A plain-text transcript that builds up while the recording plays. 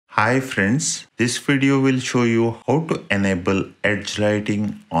Hi friends, this video will show you how to enable edge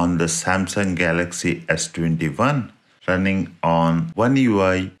lighting on the Samsung Galaxy S21 running on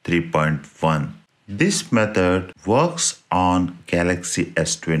OneUI 3.1. This method works on Galaxy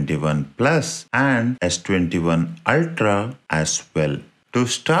S21 Plus and S21 Ultra as well. To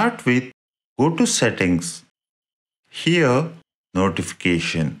start with, go to Settings. Here,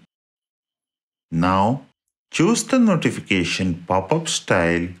 Notification. Now, choose the notification pop-up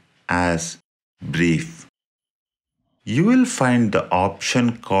style as brief. You will find the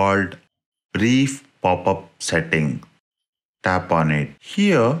option called Brief Pop-up Setting. Tap on it.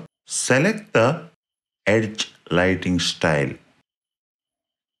 Here, select the Edge Lighting style.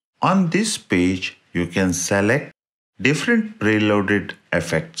 On this page, you can select different preloaded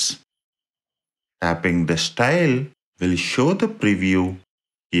effects. Tapping the style will show the preview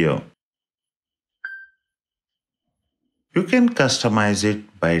here. You can customize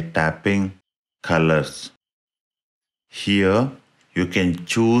it by tapping Colors. Here, you can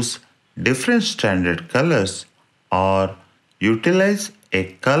choose different standard colors or utilize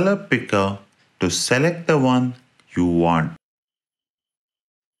a color picker to select the one you want.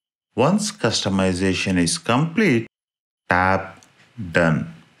 Once customization is complete, tap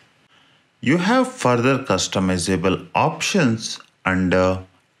Done. You have further customizable options under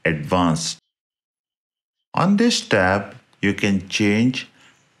Advanced. On this tab, you can change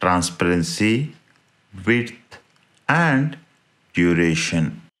transparency, width, and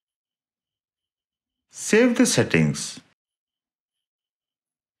duration. Save the settings.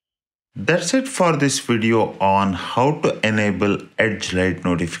 That's it for this video on how to enable edge light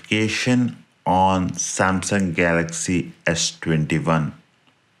notification on Samsung Galaxy S21.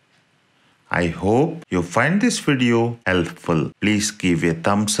 I hope you find this video helpful. Please give a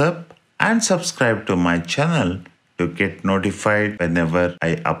thumbs up and subscribe to my channel to get notified whenever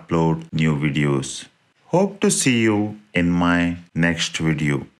I upload new videos. Hope to see you in my next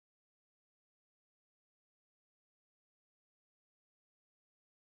video.